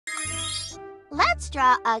Let's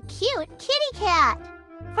draw a cute kitty cat.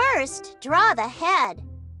 First, draw the head.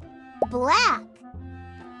 Black.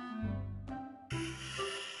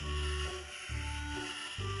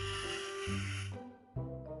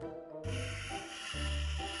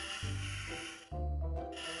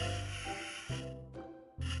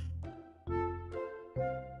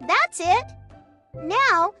 That's it.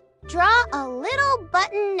 Now, draw a little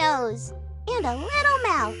button nose and a little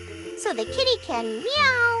mouth so the kitty can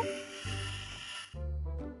meow.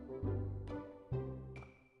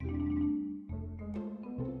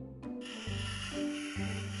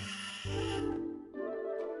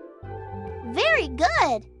 Very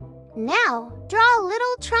good. Now, draw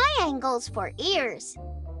little triangles for ears.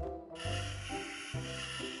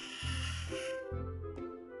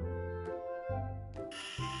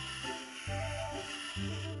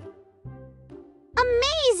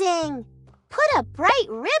 Amazing! Put a bright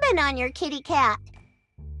ribbon on your kitty cat.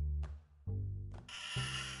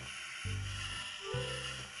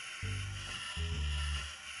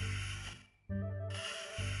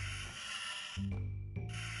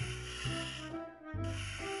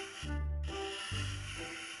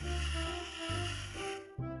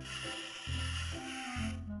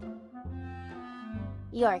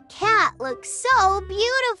 Your cat looks so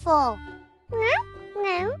beautiful.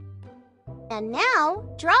 And now,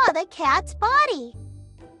 draw the cat's body.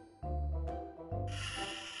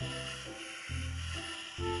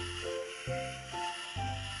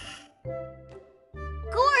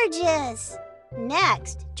 Gorgeous!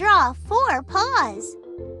 Next, draw 4 paws.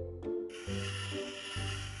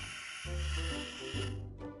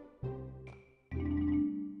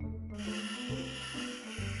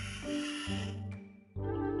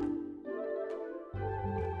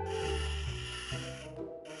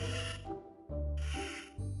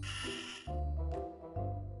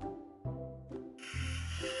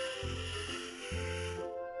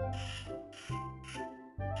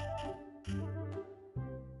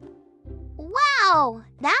 Wow,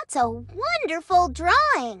 that's a wonderful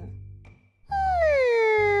drawing.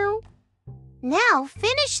 Now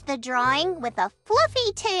finish the drawing with a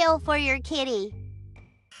fluffy tail for your kitty.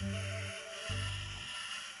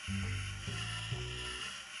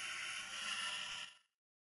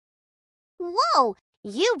 Whoa,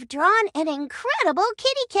 you've drawn an incredible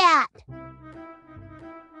kitty cat.